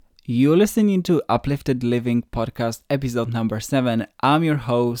You're listening to Uplifted Living Podcast, episode number 7. I'm your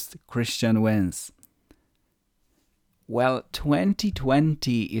host, Christian Wens. Well,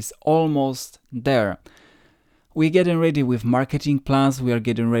 2020 is almost there. We're getting ready with marketing plans, we are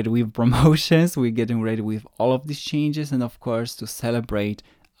getting ready with promotions, we're getting ready with all of these changes, and of course to celebrate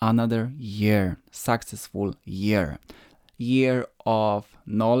another year, successful year. Year of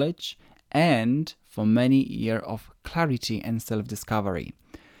knowledge and for many year of clarity and self-discovery.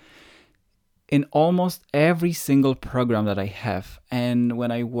 In almost every single program that I have, and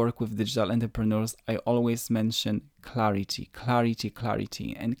when I work with digital entrepreneurs, I always mention clarity.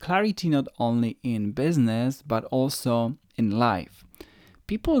 And clarity not only in business, but also in life.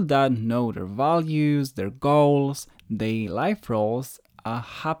 People that know their values, their goals, their life roles are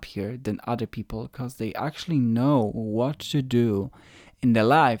happier than other people because they actually know what to do in their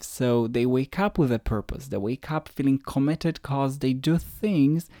life. So they wake up with a purpose. They wake up feeling committed because they do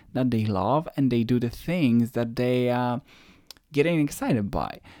things that they love and they do the things that they are getting excited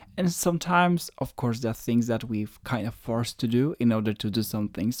by. And sometimes, of course, there are things that we've kind of forced to do in order to do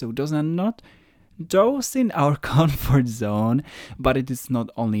something. So those are not those in our comfort zone, but it is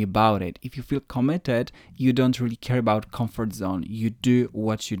not only about it. If you feel committed, you don't really care about comfort zone. You do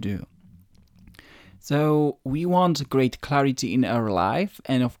what you do. So we want great clarity in our life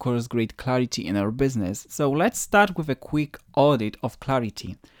and of course great clarity in our business. So let's start with a quick audit of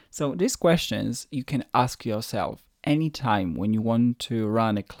clarity. So these questions you can ask yourself anytime when you want to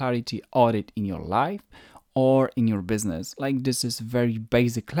run a clarity audit in your life or in your business. Like this is very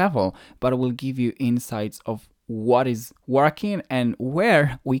basic level, but it will give you insights of what is working and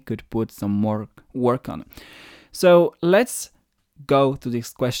where we could put some more work on. So let's go to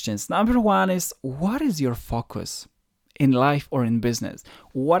these questions. Number one is, what is your focus in life or in business?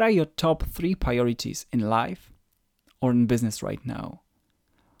 What are your top 3 priorities in life or in business right now?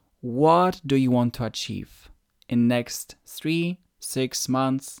 What do you want to achieve in next 3, 6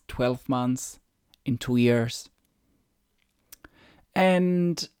 months, 12 months, in 2 years?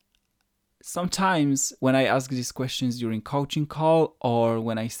 And sometimes when I ask these questions during coaching call or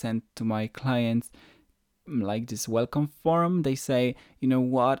when I send to my clients like this welcome form, they say, you know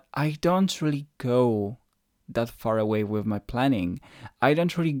what, I don't really go that far away with my planning. I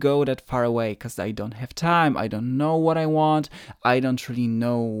don't really go that far away because I don't have time. I don't know what I want. I don't really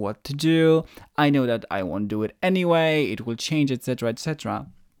know what to do. I know that I won't do it anyway. It will change, etc., etc.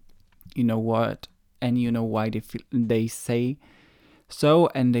 You know what? And you know why they say so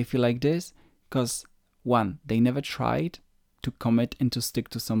and they feel like this? Because one, they never tried to commit and to stick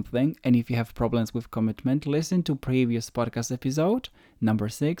to something. And if you have problems with commitment, listen to previous podcast episode, number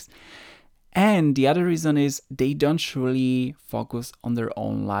 6. And the other reason is they don't really focus on their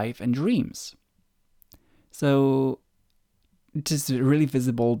own life and dreams. So it is really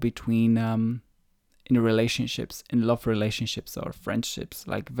visible between in relationships, in love relationships or friendships,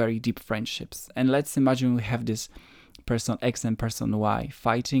 like very deep friendships. And let's imagine we have this person X and person Y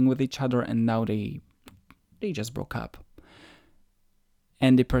fighting with each other and now they just broke up.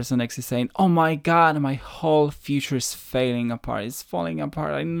 And the person X is saying, oh my God, my whole future is falling apart. It's falling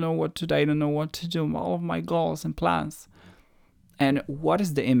apart. I don't know what to do. I don't know what to do. All of my goals and plans. And what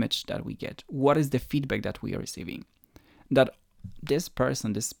is the image that we get? What is the feedback that we are receiving? That this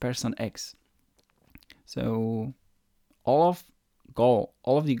person X. So all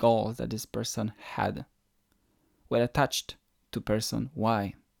of the goals that this person had were attached to person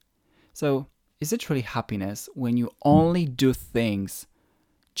Y. So is it really happiness when you only do things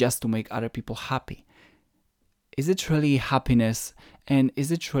just to make other people happy? Is it really happiness and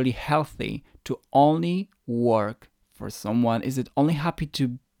is it really healthy to only work for someone? Is it only happy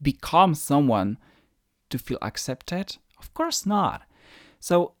to become someone to feel accepted? Of course not.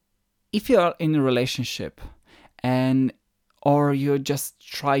 So if you are in a relationship or you just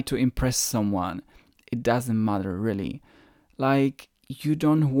try to impress someone, it doesn't matter really. Like, you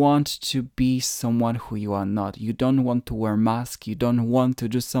don't want to be someone who you are not. You don't want to wear mask. You don't want to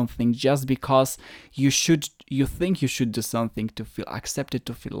do something just because you think you should do something to feel accepted,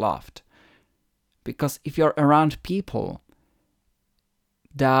 to feel loved. Because if you're around people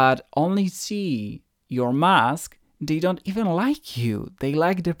that only see your mask, they don't even like you. They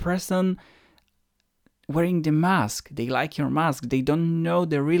like the person wearing the mask. They like your mask. They don't know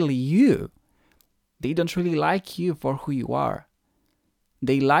the real you. They don't really like you for who you are.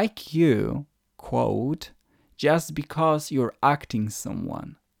 They like you, quote, just because you're acting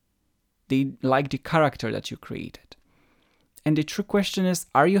someone. They like the character that you created. And the true question is,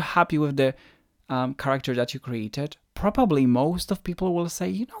 are you happy with the character that you created? Probably most of people will say,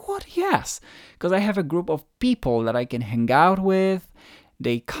 you know what, yes. Because I have a group of people that I can hang out with.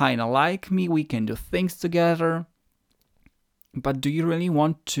 they kind of like me, we can do things together. But do you really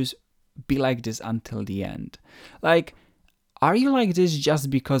want to be like this until the end? Like, are you like this just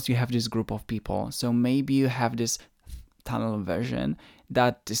because you have this group of people? So maybe you have this tunnel vision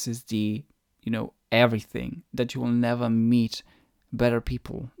that this is the, everything, that you will never meet better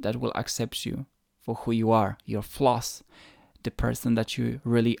people that will accept you for who you are, your flaws, the person that you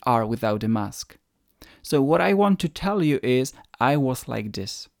really are without a mask. So what I want to tell you is I was like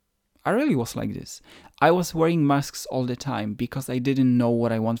this. I really was like this. I was wearing masks all the time because I didn't know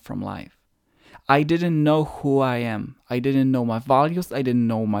what I want from life. I didn't know who I am. I didn't know my values. I didn't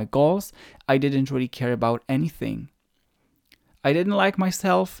know my goals. I didn't really care about anything. I didn't like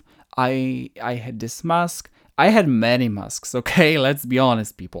myself. I had this mask. I had many masks, okay? Let's be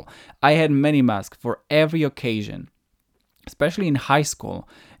honest, people. I had many masks for every occasion, especially in high school,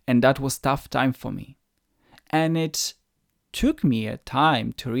 and that was tough time for me. And it took me a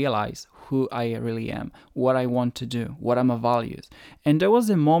time to realize who I really am, what I want to do, what are my values. And there was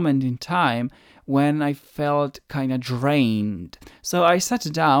a moment in time when I felt kind of drained. So I sat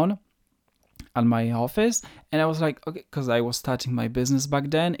down at my office and I was like, okay, because I was starting my business back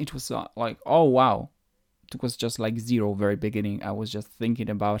then. It was like, oh wow, it was just like zero very beginning. I was just thinking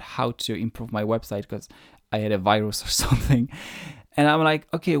about how to improve my website because I had a virus or something. And I'm like,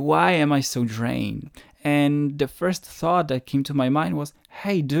 okay, why am I so drained? And the first thought that came to my mind was,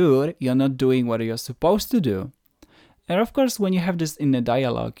 hey dude, you're not doing what you're supposed to do. And of course, when you have this in a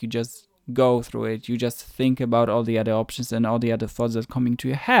dialogue, you just go through it. You just think about all the other options and all the other thoughts that come into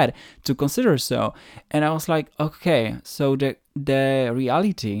your head to consider so. And I was like, okay, so the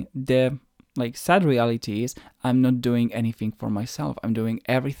reality, the sad reality is I'm not doing anything for myself. I'm doing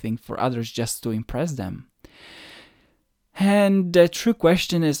everything for others just to impress them. And the true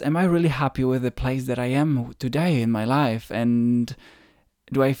question is, am I really happy with the place that I am today in my life? And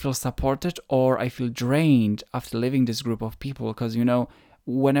do I feel supported or I feel drained after leaving this group of people? Because,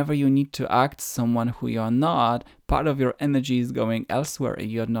 whenever you need to act someone who you're not, part of your energy is going elsewhere.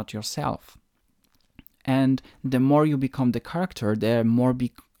 You're not yourself. And the more you become the character, the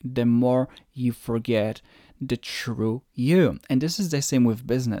more you forget the true you. And this is the same with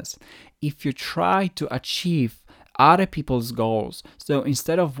business. If you try to achieve other people's goals, so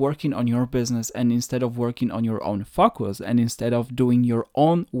instead of working on your business and instead of working on your own focus and instead of doing your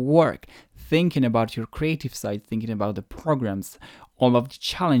own work, thinking about your creative side, thinking about the programs, all of the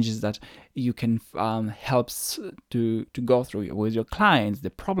challenges that you can help to go through with your clients, the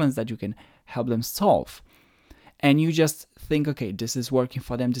problems that you can help them solve. And you just think, okay, this is working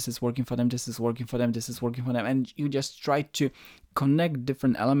for them, this is working for them, this is working for them, this is working for them. And you just try to connect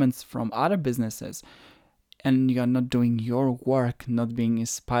different elements from other businesses. And you're not doing your work, not being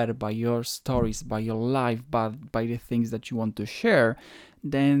inspired by your stories, by your life, but by the things that you want to share,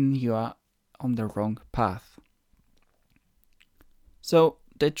 then you are on the wrong path. So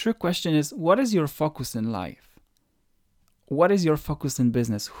the true question is, what is your focus in life? What is your focus in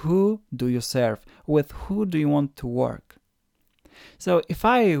business? Who do you serve? With who do you want to work? So if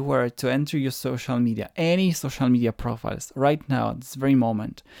I were to enter your social media, any social media profiles right now at this very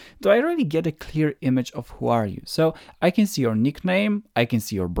moment, do I really get a clear image of who are you? So I can see your nickname, I can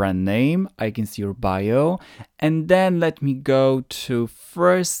see your brand name, I can see your bio, and then let me go to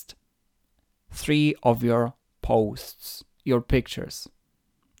first 3 of your posts, your pictures.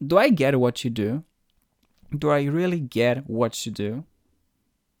 Do I get what you do? Do I really get what you do?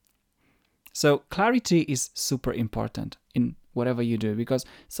 So clarity is super important in whatever you do, because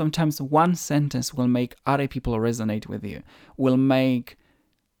sometimes one sentence will make other people resonate with you, will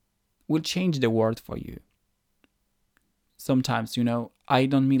change the world for you. Sometimes, I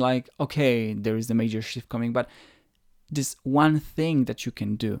don't mean like, okay, there is a major shift coming, but this one thing that you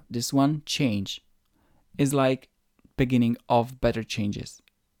can do, this one change is like beginning of better changes.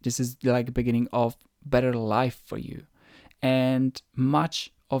 This is like beginning of better life for you and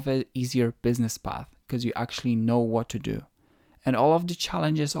much of an easier business path because you actually know what to do. And all of the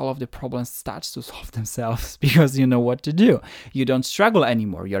challenges, all of the problems starts to solve themselves because you know what to do. You don't struggle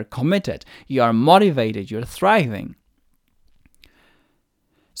anymore. You're committed. You are motivated. You're thriving.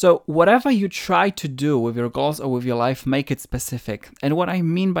 So whatever you try to do with your goals or with your life, make it specific. And what I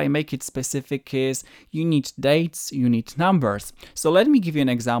mean by make it specific is you need dates, you need numbers. So let me give you an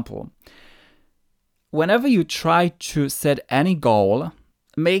example. Whenever you try to set any goal,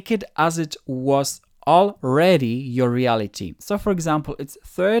 make it as it was already your reality. So for example, it's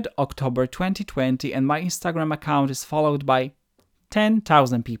 3rd October 2020 and my Instagram account is followed by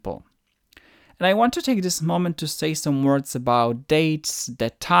 10,000 people. And I want to take this moment to say some words about dates,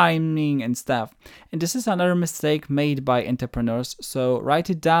 the timing, and stuff. And this is another mistake made by entrepreneurs. So write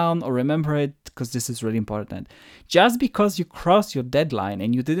it down or remember it because this is really important. Just because you crossed your deadline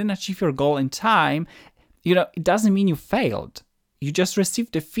and you didn't achieve your goal in time, it doesn't mean you failed. You just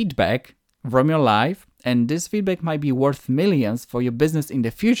received the feedback from your life, and this feedback might be worth millions for your business in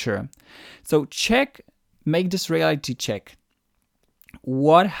the future. So make this reality check.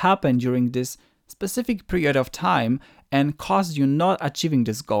 What happened during this specific period of time and caused you not achieving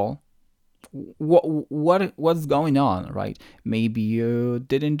this goal? What's going on, right? Maybe you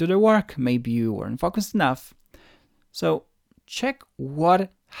didn't do the work, maybe you weren't focused enough. So check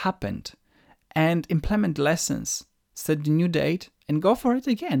what happened and implement lessons. Set the new date and go for it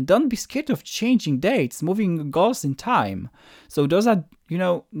again. Don't be scared of changing dates, moving goals in time. So those are,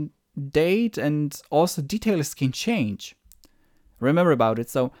 date and also details can change. Remember about it.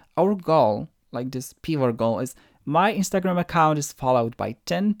 So our goal, like this pivot goal, is my Instagram account is followed by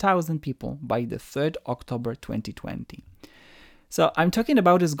 10,000 people by the 3rd October 2020. So I'm talking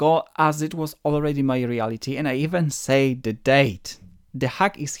about this goal as it was already my reality, and I even say the date. The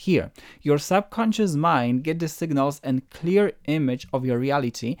hack is here. Your subconscious mind gets the signals and clear image of your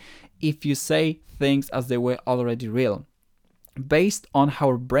reality if you say things as they were already real, based on how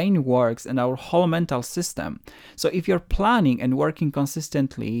our brain works and our whole mental system. So if you're planning and working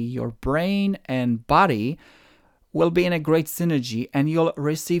consistently, your brain and body will be in a great synergy and you'll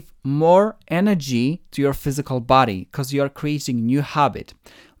receive more energy to your physical body because you're creating new habit.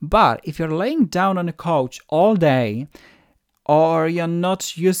 But if you're laying down on a couch all day or you're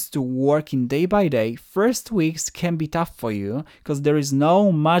not used to working day by day, first weeks can be tough for you because there is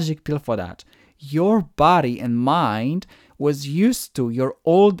no magic pill for that. Your body and mind was used to your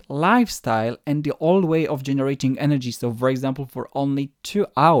old lifestyle and the old way of generating energy. So for example, for only 2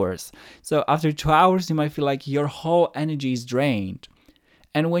 hours. So after 2 hours, you might feel like your whole energy is drained.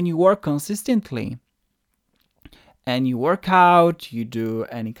 And when you work consistently and you work out, you do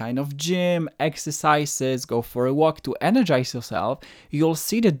any kind of gym, exercises, go for a walk to energize yourself, you'll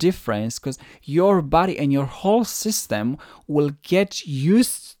see the difference because your body and your whole system will get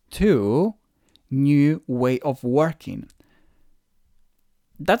used to new way of working.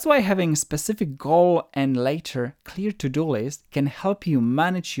 That's why having a specific goal and later clear to-do list can help you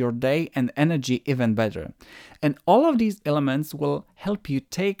manage your day and energy even better. And all of these elements will help you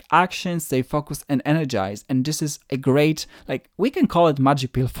take action, stay focused and energized. And this is a great, we can call it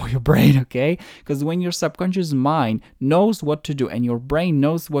magic pill for your brain, okay? Because when your subconscious mind knows what to do and your brain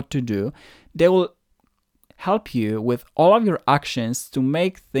knows what to do, they will help you with all of your actions to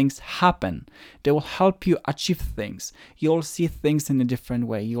make things happen. They will help you achieve things. You'll see things in a different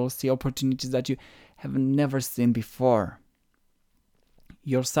way. You'll see opportunities that you have never seen before.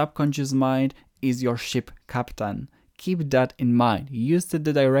 Your subconscious mind is your ship captain. Keep that in mind. You set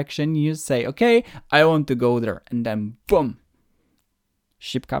the direction, you say, okay, I want to go there. And then boom,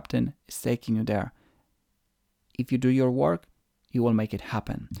 ship captain is taking you there. If you do your work, you will make it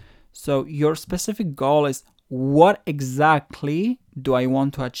happen. So your specific goal is what exactly do I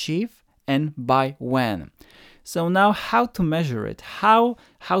want to achieve and by when? So now how to measure it? How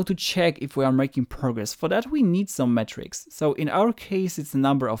to check if we are making progress? For that, we need some metrics. So in our case, it's the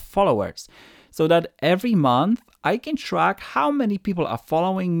number of followers. So that every month I can track how many people are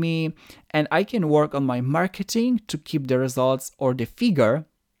following me and I can work on my marketing to keep the results or the figure.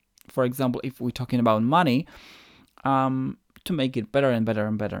 For example, if we're talking about money, to make it better and better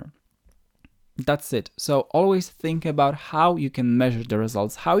and better. That's it. So always think about how you can measure the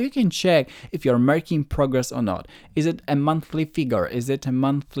results, how you can check if you're making progress or not. Is it a monthly figure? Is it a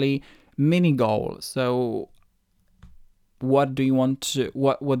monthly mini goal? So what do you want to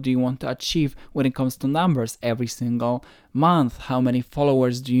achieve when it comes to numbers every single month? How many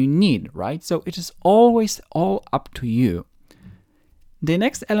followers do you need, right? So it is always all up to you. The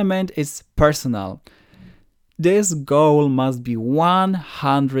next element is personal. This goal must be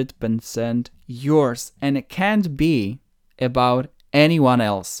 100% yours and it can't be about anyone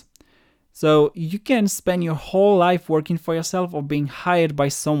else. So you can spend your whole life working for yourself or being hired by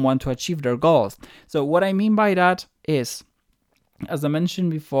someone to achieve their goals. So what I mean by that is, as I mentioned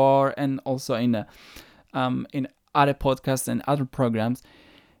before and also in other podcasts and other programs,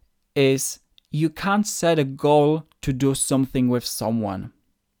 is you can't set a goal to do something with someone.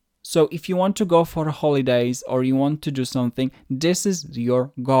 So if you want to go for holidays or you want to do something, this is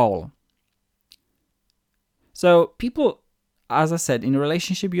your goal. So people, as I said, in a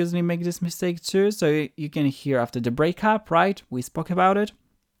relationship usually make this mistake too. So you can hear after the breakup, right? We spoke about it.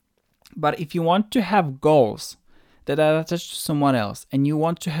 But if you want to have goals that are attached to someone else and you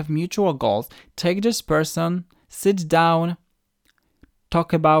want to have mutual goals, take this person, sit down,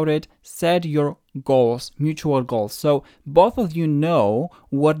 talk about it, set your goals, mutual goals. So both of you know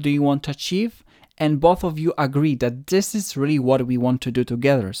what do you want to achieve, and both of you agree that this is really what we want to do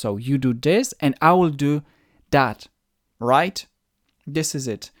together. So you do this and I will do that, right? This is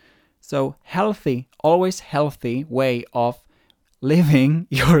it. So healthy, always healthy way of living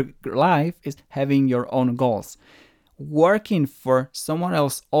your life is having your own goals. Working for someone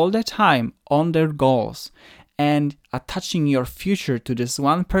else all the time on their goals and attaching your future to this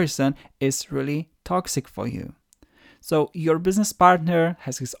one person is really toxic for you. So your business partner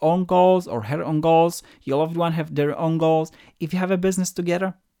has his own goals or her own goals. Your loved one have their own goals. If you have a business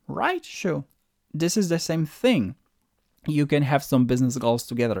together, right? Sure. This is the same thing. You can have some business goals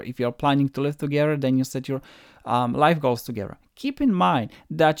together. If you're planning to live together, then you set your life goals together. Keep in mind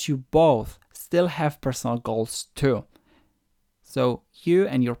that you both still have personal goals too. So you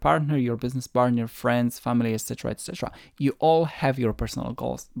and your partner, your business partner, friends, family, etc., etc., you all have your personal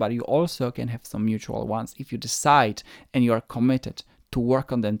goals, but you also can have some mutual ones if you decide and you are committed to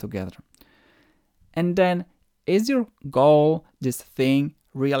work on them together. And then, is your goal, this thing,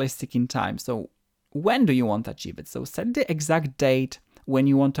 realistic in time? So when do you want to achieve it? So set the exact date when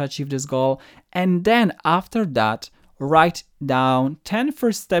you want to achieve this goal, and then after that, write down 10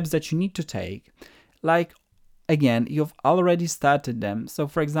 first steps that you need to take. Like, again, you've already started them. So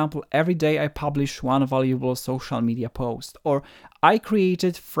for example, every day I publish one valuable social media post, or I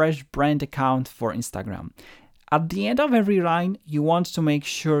created fresh brand account for Instagram. At the end of every line, you want to make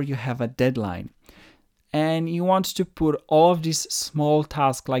sure you have a deadline. And you want to put all of these small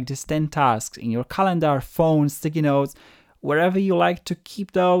tasks, like these 10 tasks, in your calendar, phone, sticky notes, wherever you like to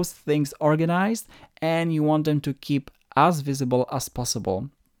keep those things organized, and you want them to keep as visible as possible.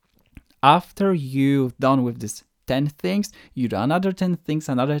 After you've done with these 10 things, you do another 10 things,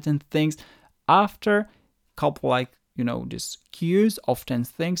 another 10 things. After couple these cues of 10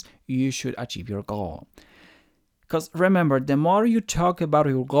 things, you should achieve your goal. Because remember, the more you talk about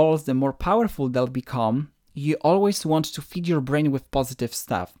your goals, the more powerful they'll become. You always want to feed your brain with positive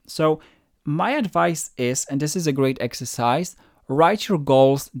stuff. So my advice is, and this is a great exercise, write your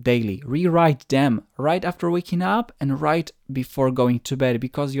goals daily. Rewrite them right after waking up and right before going to bed,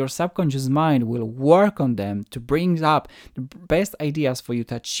 because your subconscious mind will work on them to bring up the best ideas for you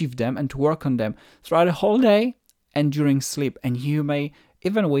to achieve them and to work on them throughout the whole day and during sleep. And you may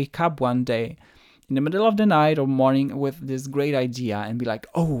even wake up one day in the middle of the night or morning with this great idea and be like,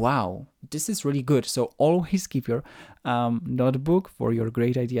 oh wow, this is really good. So always keep your notebook for your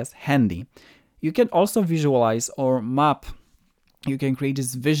great ideas handy. You can also visualize or map. You can create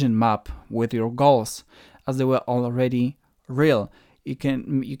this vision map with your goals as they were already real. You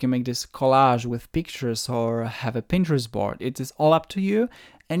can make this collage with pictures or have a Pinterest board. It is all up to you,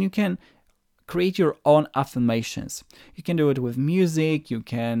 and you can create your own affirmations. You can do it with music. You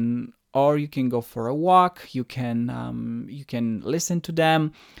can go for a walk. You can listen to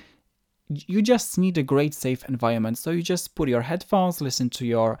them. You just need a great safe environment. So you just put your headphones, listen to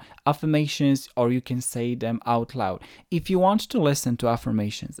your affirmations, or you can say them out loud. If you want to listen to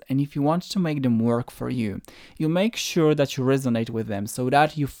affirmations and if you want to make them work for you, you make sure that you resonate with them so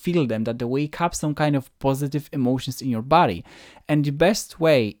that you feel them, that they wake up some kind of positive emotions in your body. And the best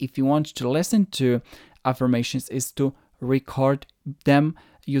way, if you want to listen to affirmations, is to record them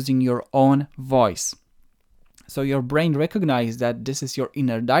using your own voice. So your brain recognizes that this is your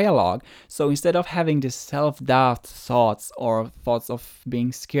inner dialogue. So instead of having this self-doubt thoughts or thoughts of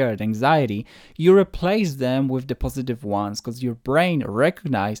being scared, anxiety, you replace them with the positive ones, because your brain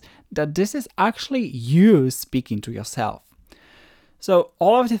recognizes that this is actually you speaking to yourself. So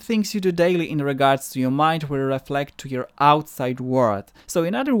all of the things you do daily in regards to your mind will reflect to your outside world. So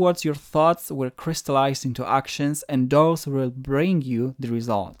in other words, your thoughts will crystallize into actions, and those will bring you the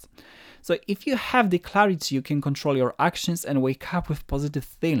result. So if you have the clarity, you can control your actions and wake up with positive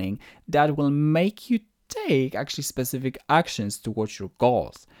feeling that will make you take actually specific actions towards your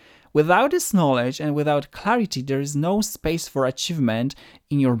goals. Without this knowledge and without clarity, there is no space for achievement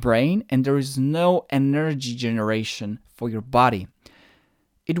in your brain, and there is no energy generation for your body.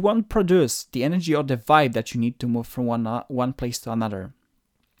 It won't produce the energy or the vibe that you need to move from one place to another,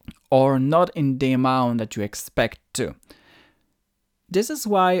 or not in the amount that you expect to. This is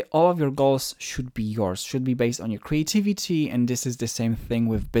why all of your goals should be yours, should be based on your creativity, and this is the same thing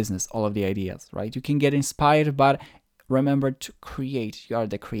with business, all of the ideas, right? You can get inspired, but remember to create. You are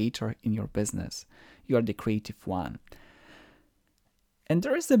the creator in your business. You are the creative one. And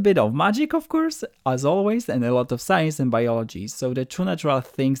there is a bit of magic, of course, as always, and a lot of science and biology, so the two natural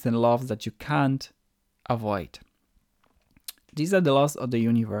things and laws that you can't avoid. These are the laws of the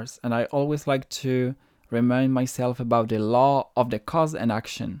universe, and I always like to remind myself about the law of the cause and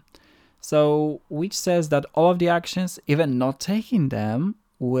action. So, which says that all of the actions, even not taking them,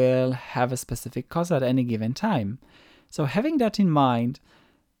 will have a specific cause at any given time. So, having that in mind,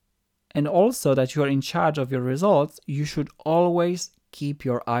 and also that you are in charge of your results, you should always keep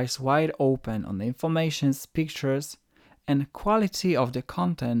your eyes wide open on the informations, pictures, and quality of the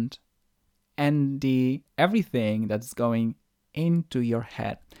content and the everything that's going into your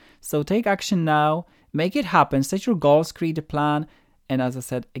head. So take action now, make it happen, set your goals, create a plan, and as I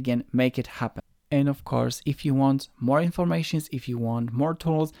said again, make it happen. And of course, if you want more information, if you want more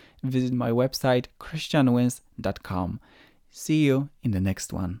tools, visit my website christianwins.com. See you in the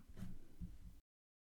next one.